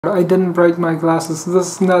I didn't break my glasses.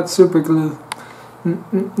 This is not super glue.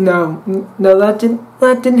 No, that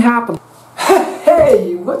didn't happen.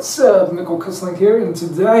 Hey, what's up? Mikkel Kislink here, and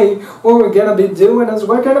today what we're gonna be doing is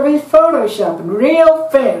we're gonna be photoshopping real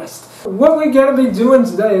fast. What we're gonna be doing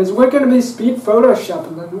today is we're gonna be speed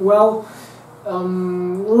photoshopping, and well,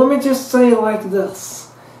 let me just say it like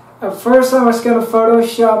this. At first I was gonna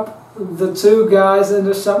photoshop the two guys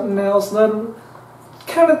into something else, then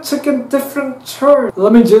kind of took a different turn.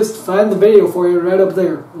 Let me just find the video for you right up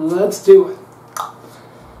there. Let's do it.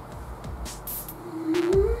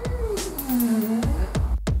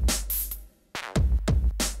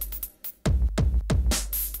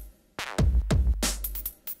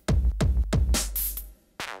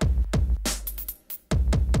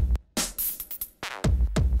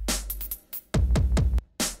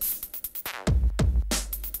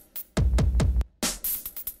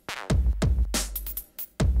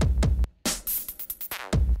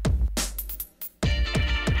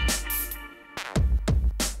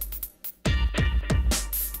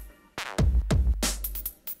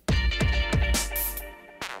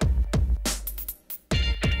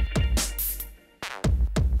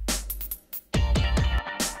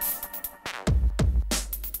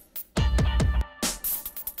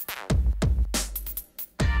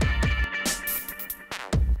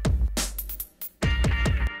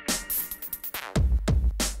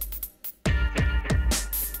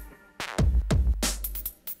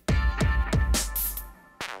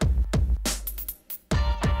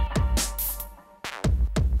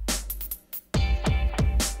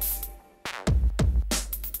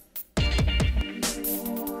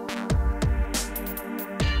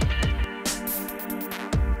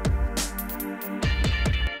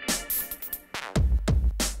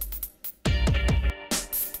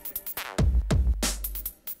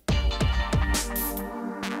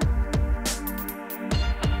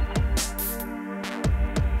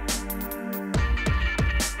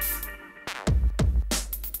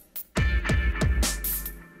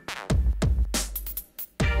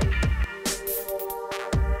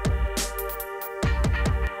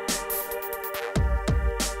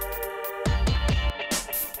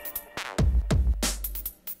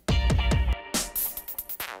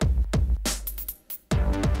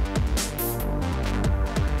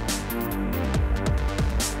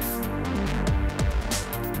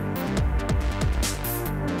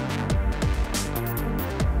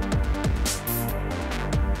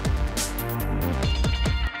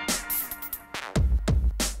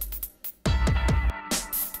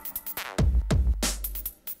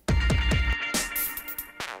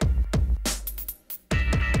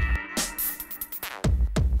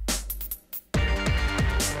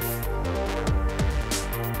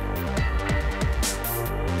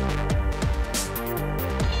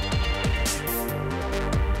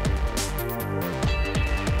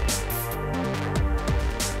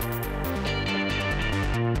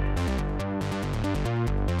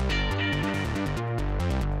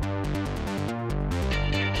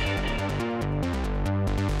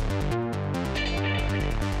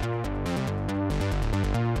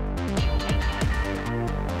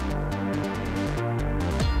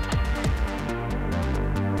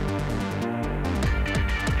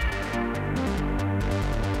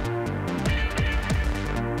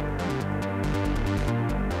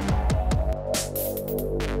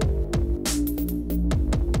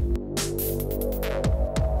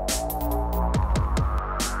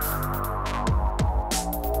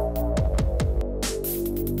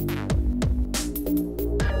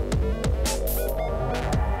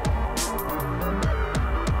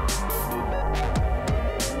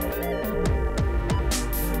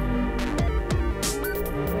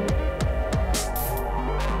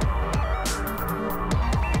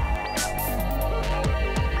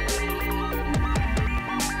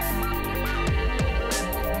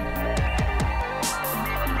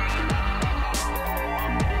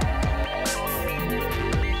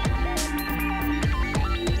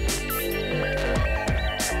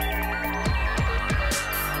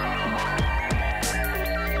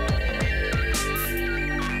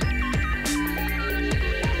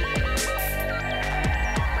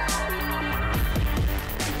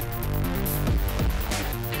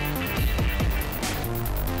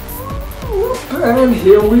 And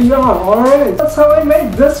here we are, alright. That's how I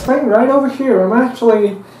made this thing right over here.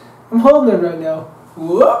 I'm holding it right now.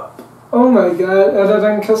 Whoop! Oh my god,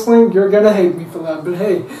 editing Kislink, you're gonna hate me for that, but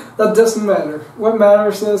hey, that doesn't matter. What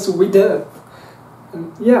matters is we did it.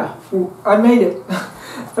 And yeah, I made it.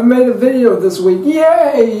 I made a video this week,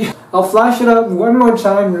 yay! I'll flash it up one more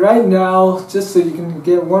time right now, just so you can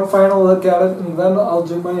get one final look at it, and then I'll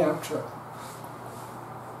do my outro.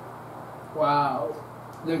 Wow.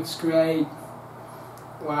 Looks great.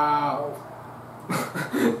 Wow.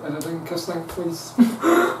 Editing Kislink, please.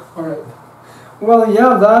 Alright. Well,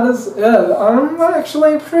 yeah, that is it. I'm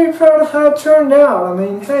actually pretty proud of how it turned out. I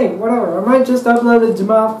mean, hey, whatever. I might just upload it to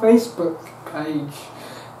my Facebook page.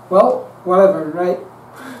 Well, whatever, right?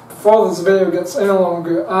 Before this video gets any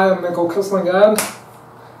longer, I am Mikkel Kislink and...